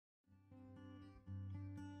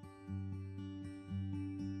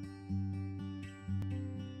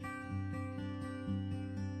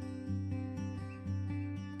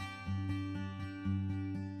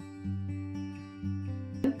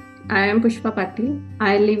I am Pushpa Patil.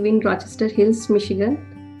 I live in Rochester Hills, Michigan.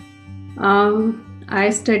 I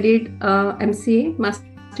studied MCA, Master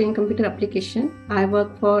in Computer Application. I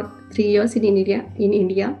worked for 3 years in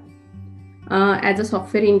India as a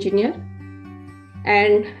software engineer.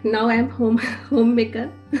 And now I am homemaker.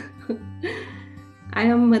 I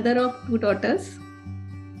am mother of 2 daughters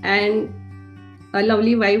and a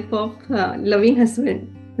lovely wife of loving husband.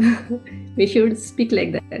 We should speak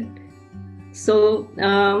like that. So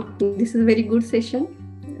this is a very good session.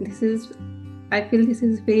 I feel this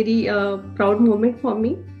is very proud moment for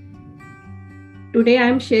me. Today I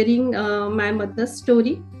am sharing my mother's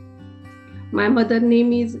story. My mother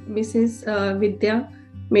name is Mrs. Vidya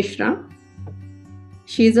Mishra.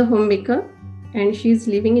 She is a homemaker and she is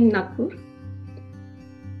living in Nagpur.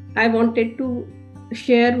 I wanted to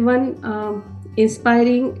share one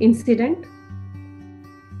inspiring incident.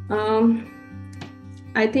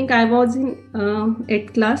 I think I was in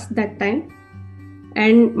 8th class that time,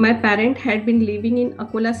 and my parent had been living in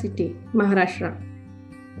Akola city, Maharashtra.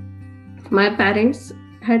 My parents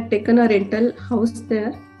had taken a rental house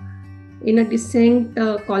there in a decent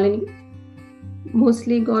colony.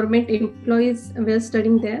 Mostly government employees were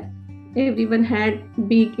studying there. Everyone had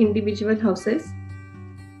big individual houses.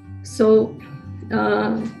 So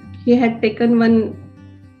he had taken one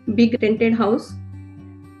big rented house.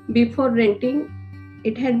 Before renting,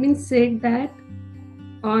 it had been said that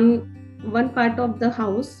on one part of the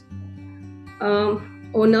house,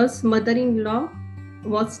 owner's mother-in-law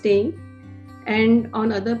was staying, and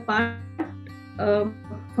on other part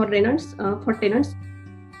for tenants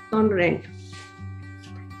on rent.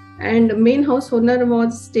 And main house owner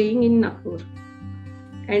was staying in Nagpur,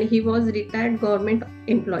 and he was retired government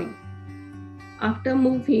employee. After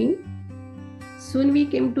moving, soon we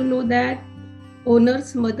came to know that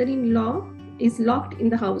owner's mother-in-law is locked in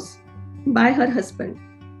the house by her husband.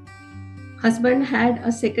 Husband had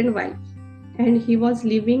a second wife and he was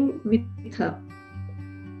living with her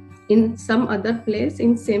in some other place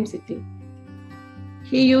in same city.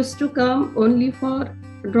 He used to come only for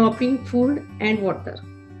dropping food and water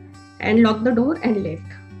and lock the door and left.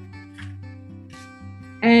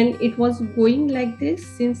 And it was going like this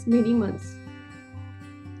since many months.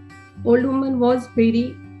 Old woman was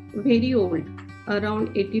very, very old,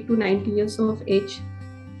 around 80 to 90 years of age,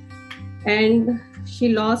 and she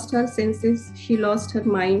lost her senses, she lost her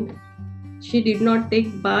mind. She did not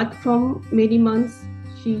take bath from many months.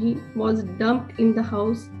 She was dumped in the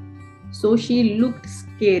house, so she looked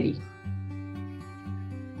scary.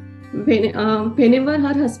 Whenever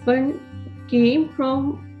her husband came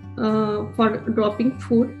from for dropping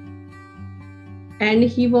food and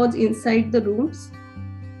he was inside the rooms,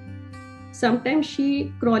 sometimes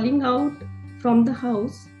she crawling out from the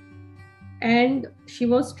house and she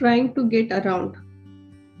was trying to get around.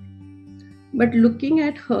 But looking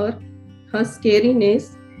at her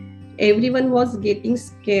scariness, everyone was getting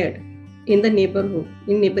scared in the neighborhood,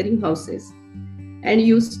 in neighboring houses, and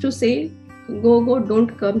used to say, go,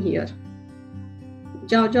 don't come here.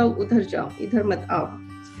 Jao, udhar jao, idhar mat aao.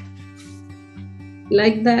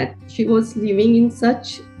 Like that, she was living in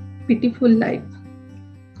such pitiful life.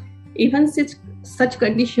 Even such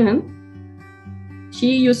condition,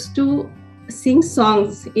 she used to sing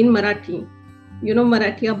songs in Marathi. You know,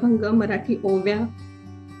 Marathi Abhanga, Marathi Ovya,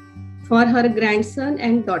 for her grandson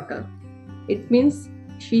and daughter. It means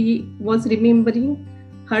she was remembering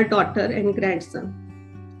her daughter and grandson.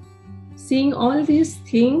 Seeing all these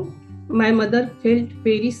things, my mother felt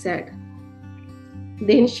very sad.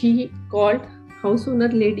 Then she called house owner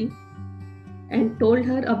lady and told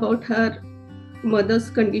her about her mother's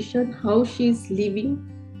condition, how she is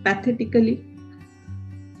living pathetically.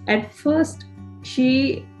 At first,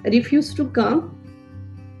 she refused to come,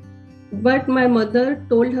 but my mother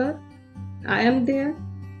told her, I am there.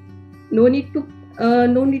 No need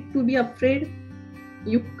to be afraid.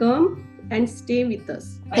 You come and stay with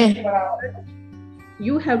us.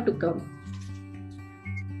 You have to come.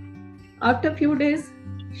 After a few days,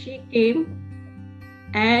 she came,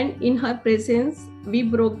 and in her presence, we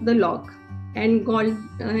broke the lock and got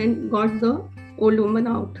the old woman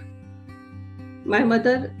out. My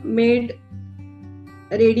mother made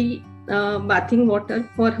ready bathing water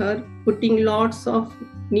for her, putting lots of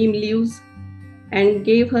neem leaves, and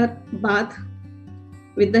gave her bath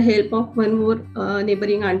with the help of one more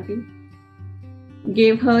neighboring auntie.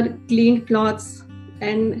 Gave her clean clothes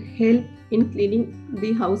and help in cleaning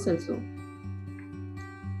the house also.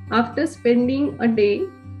 After spending a day,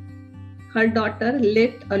 her daughter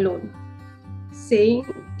left alone, saying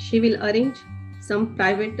she will arrange some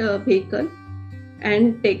private vehicle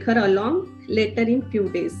and take her along later in few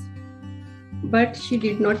days. but she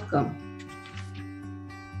did not come.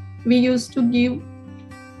 We used to give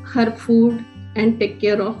her food and take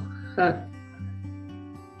care of her.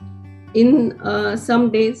 In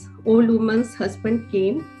some days, old woman's husband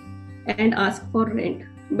came and asked for rent,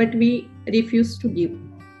 but we refused to give.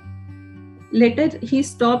 Later, he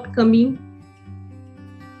stopped coming.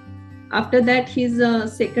 After that, his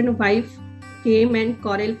second wife came and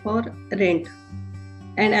quarreled for rent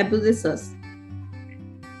and abuses us.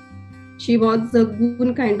 She was a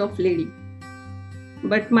goon kind of lady.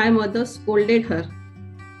 But my mother scolded her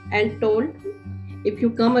and told, if you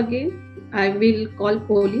come again, I will call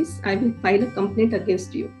police. I will file a complaint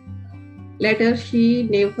against you. Later, she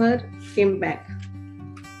never came back.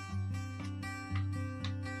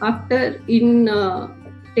 After in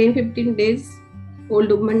 10-15 days,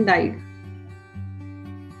 old woman died.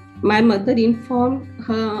 My mother informed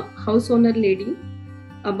her house owner lady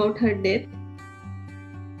about her death.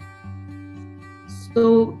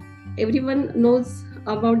 So everyone knows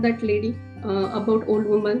about that lady, about old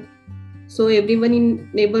woman. So everyone in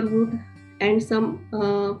neighborhood and some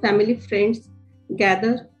family friends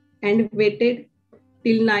gather and waited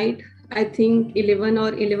till night, I think 11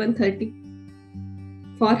 or 11:30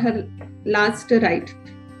 for her last rite.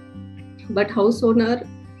 But house owner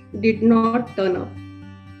did not turn up.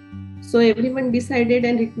 So everyone decided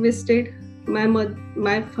and requested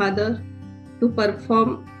my father to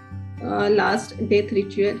perform last death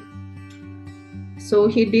ritual. So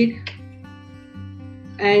he did,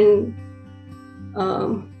 and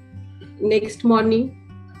next morning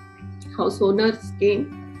house owners came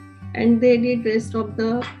and they did rest of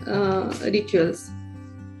the rituals.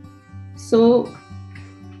 So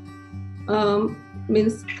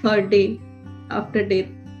means third day after death.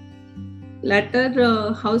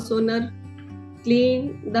 Later house owner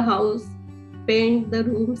cleaned the house, painted the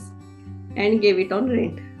rooms and gave it on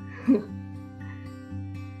rent.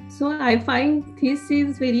 So I find this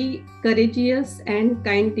is very courageous and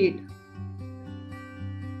kind deed.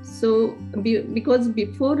 So because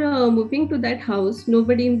before moving to that house,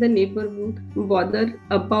 nobody in the neighborhood bothered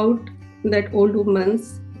about that old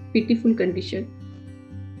woman's pitiful condition.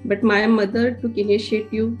 But my mother took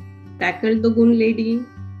initiative, tackled the goon lady,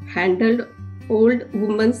 handled old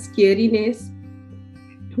woman's scariness,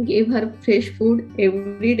 gave her fresh food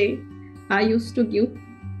every day. I used to give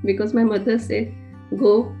because my mother said,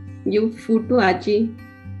 go give food to Aji.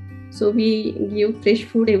 So we give fresh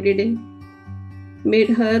food every day. Made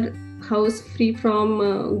her house free from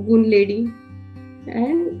goon lady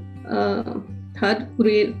and her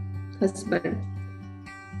cruel husband.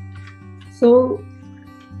 So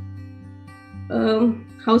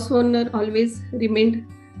house owner always remained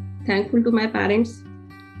thankful to my parents.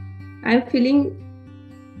 I am feeling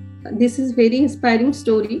this is very inspiring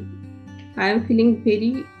story. I am feeling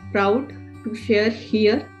very proud to share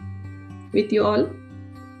here with you all.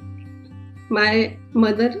 My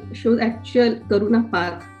mother shows actual Karuna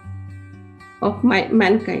path of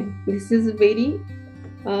mankind. This is very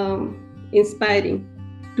inspiring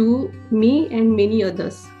to me and many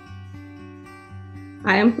others.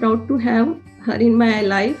 I am proud to have her in my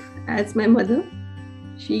life as my mother.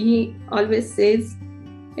 She always says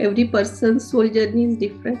every person's soul journey is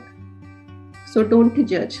different. So don't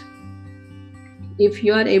judge. If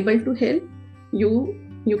you are able to help,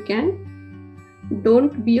 you can.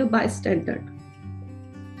 Don't be a bystander.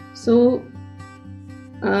 So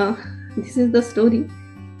this is the story.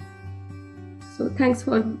 So thanks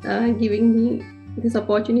for giving me this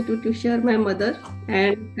opportunity to share my mother,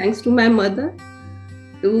 and thanks to my mother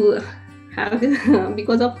to have this,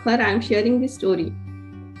 because of her I am sharing this story.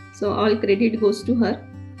 So all credit goes to her.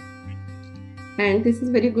 And this is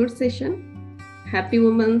very good session. Happy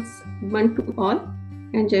Women's Month to all,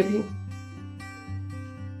 and Jai Bhim.